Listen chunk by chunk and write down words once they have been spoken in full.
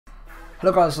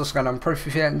Hello guys, what's going on? Proof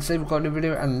here, and today we've got a new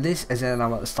video, and this is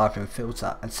another Sniping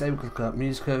filter. And today we're going to look at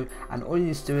Musico, and all you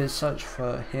need to do is search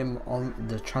for him on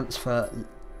the transfer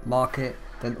market.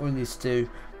 Then all you need to do,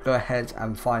 go ahead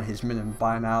and find his minimum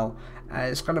buy now.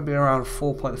 It's going to be around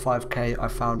 4.5k I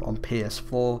found on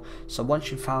PS4. So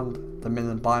once you found the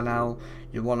minimum buy now,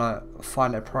 you want to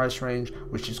find a price range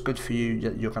which is good for you,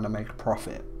 you're going to make a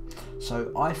profit.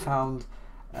 So I found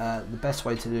the best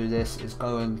way to do this is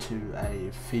go into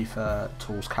a FIFA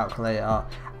tools calculator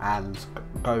and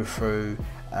go through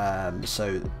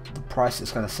so the price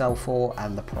it's going to sell for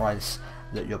and the price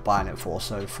that you're buying it for.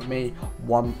 So for me,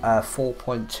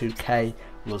 4.2k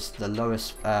was the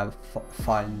lowest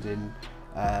finding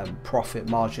profit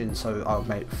margin, so I'll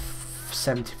make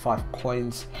 75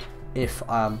 coins if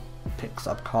picks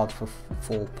up a card for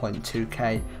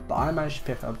 4.2k, but I managed to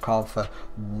pick up a card for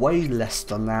way less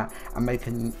than that and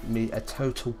making me a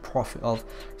total profit of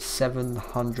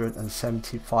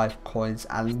 775 coins.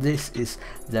 And this is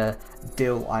the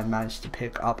deal I managed to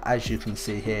pick up. As you can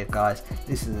see here guys,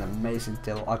 this is an amazing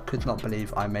deal. I could not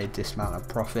believe I made this amount of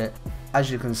profit. As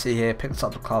you can see here, picked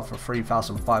up the card for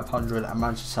 3,500 and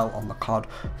managed to sell on the card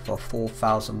for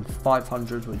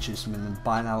 4,500, which is minimum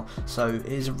buy now. So it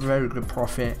is a very good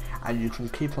profit, and you can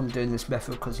keep on doing this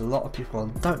method because a lot of people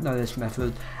don't know this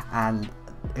method. And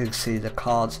you can see the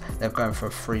cards, they're going for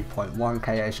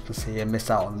 3.1k. as you can see here, missed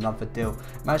out on another deal.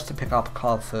 Managed to pick up a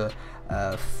card for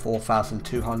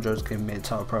 4,200, giving me a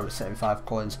total profit of 75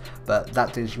 coins, but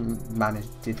that did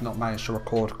not manage to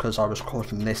record because I was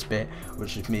recording this bit,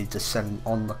 which is me just selling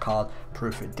on the card,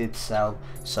 proof it did sell.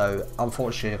 So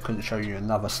unfortunately I couldn't show you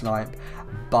another snipe,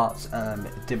 but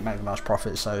it didn't make much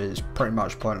profit, so it's pretty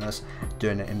much pointless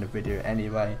doing it in the video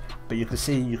anyway. But you can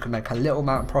see you can make a little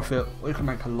amount of profit, or you can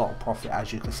make a lot of profit,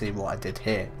 as you can see what I did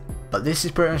here. But this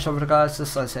is pretty much all for the guys.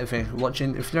 Just like to say thank you for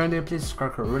watching. If you're new, please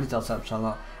subscribe, it really does help the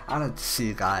channel, and I'll see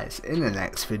you guys in the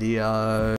next video.